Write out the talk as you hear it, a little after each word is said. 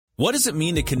What does it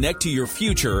mean to connect to your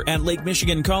future at Lake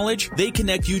Michigan College? They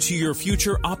connect you to your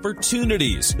future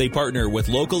opportunities. They partner with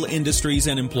local industries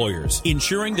and employers,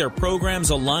 ensuring their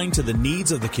programs align to the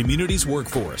needs of the community's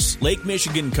workforce. Lake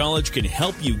Michigan College can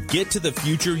help you get to the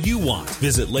future you want.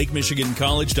 Visit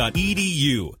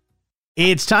lakemichigancollege.edu.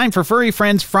 It's time for Furry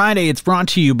Friends Friday. It's brought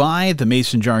to you by the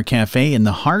Mason Jar Cafe in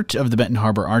the heart of the Benton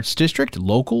Harbor Arts District,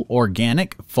 local,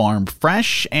 organic, farm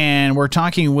fresh. And we're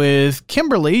talking with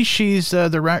Kimberly. She's the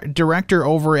director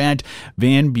over at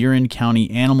Van Buren County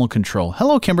Animal Control.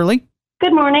 Hello, Kimberly.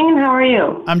 Good morning, and how are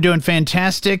you? I'm doing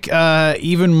fantastic.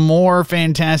 Even more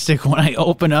fantastic when I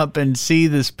open up and see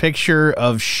this picture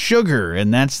of Sugar,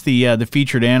 and that's the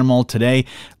featured animal today,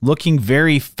 looking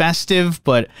very festive.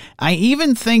 But I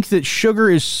even think that Sugar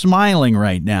is smiling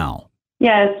right now.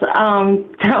 Yes,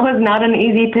 that was not an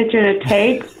easy picture to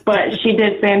take, but she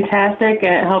did fantastic,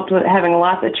 and it helped with having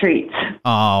lots of treats.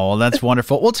 Oh, well, that's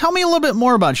wonderful. Well, tell me a little bit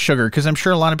more about Sugar, because I'm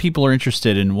sure a lot of people are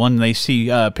interested. And when they see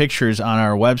pictures on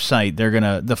our website, they're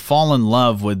going to fall in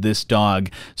love with this dog.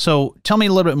 So tell me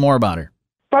a little bit more about her.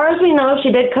 As far as we know,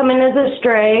 she did come in as a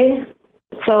stray,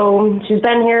 so she's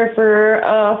been here for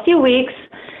a few weeks,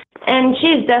 and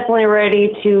she's definitely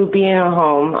ready to be in a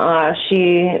home.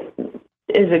 She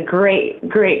is a great,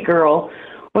 great girl.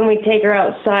 When we take her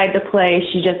outside to play,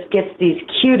 she just gets these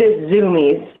cutest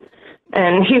zoomies.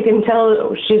 And you can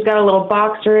tell she's got a little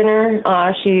boxer in her.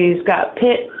 She's got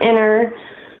pit in her.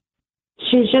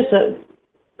 She's just a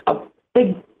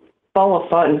big ball of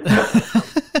fun.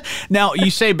 Now,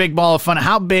 you say big ball of fun.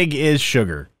 How big is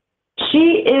Sugar?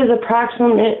 She is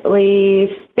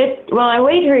approximately I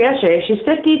weighed her yesterday. She's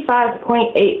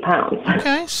 55.8 pounds.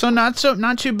 Okay, so not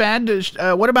too bad.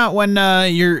 What about when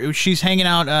she's hanging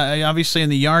out? Obviously in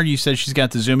the yard, you said she's got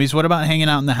the zoomies. What about hanging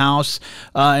out in the house?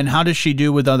 And how does she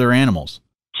do with other animals?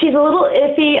 She's a little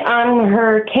iffy on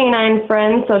her canine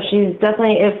friends. So she's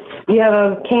definitely, if you have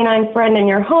a canine friend in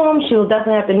your home, she will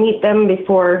definitely have to meet them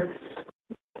before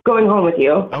going home with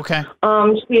you. Okay.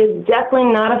 She is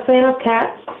definitely not a fan of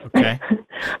cats. Okay.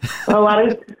 A lot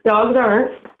of dogs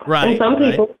aren't. Right. And some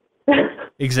people. Right.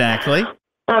 Exactly.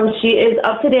 She is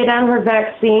up to date on her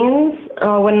vaccines.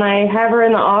 When I have her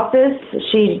in the office,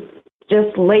 she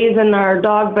just lays in our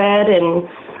dog bed and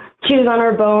chews on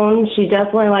her bone. She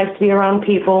definitely likes to be around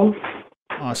people.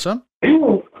 Awesome.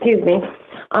 Excuse me.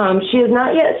 She is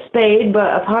not yet spayed,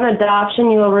 but upon adoption,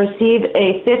 you will receive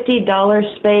a $50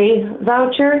 spay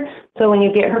voucher. So when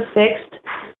you get her fixed,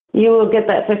 you will get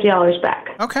that $50 back.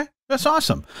 Okay, that's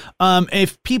awesome.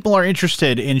 If people are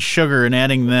interested in Sugar and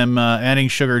adding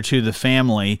Sugar to the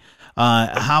family,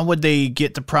 how would they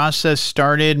get the process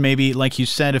started? Maybe, like you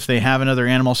said, if they have another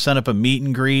animal, set up a meet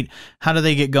and greet. How do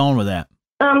they get going with that?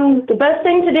 The best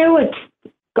thing to do is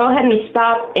go ahead and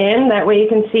stop in. That way you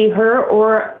can see her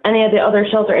or any of the other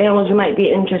shelter animals you might be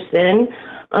interested in.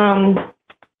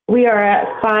 We are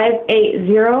at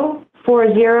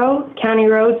 58040 County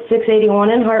Road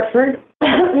 681 in Hartford.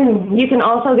 You can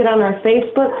also get on our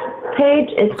Facebook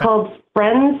page. It's called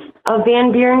Friends of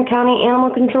Van Buren County Animal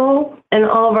Control, and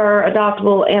all of our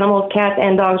adoptable animals, cats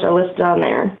and dogs, are listed on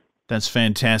there. That's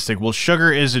fantastic. Well,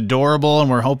 Sugar is adorable,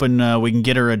 and we're hoping we can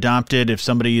get her adopted. If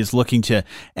somebody is looking to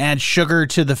add Sugar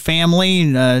to the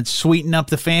family, sweeten up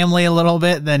the family a little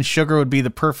bit, then Sugar would be the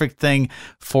perfect thing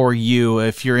for you.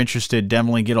 If you're interested,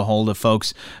 definitely get a hold of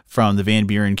folks from the Van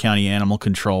Buren County Animal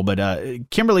Control. But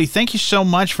Kimberly, thank you so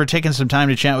much for taking some time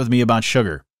to chat with me about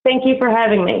Sugar. Thank you for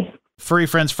having me. Furry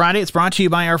Friends Friday, it's brought to you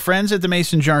by our friends at the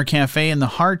Mason Jar Cafe in the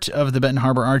heart of the Benton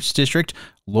Harbor Arts District,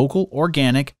 local,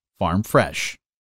 organic, farm fresh.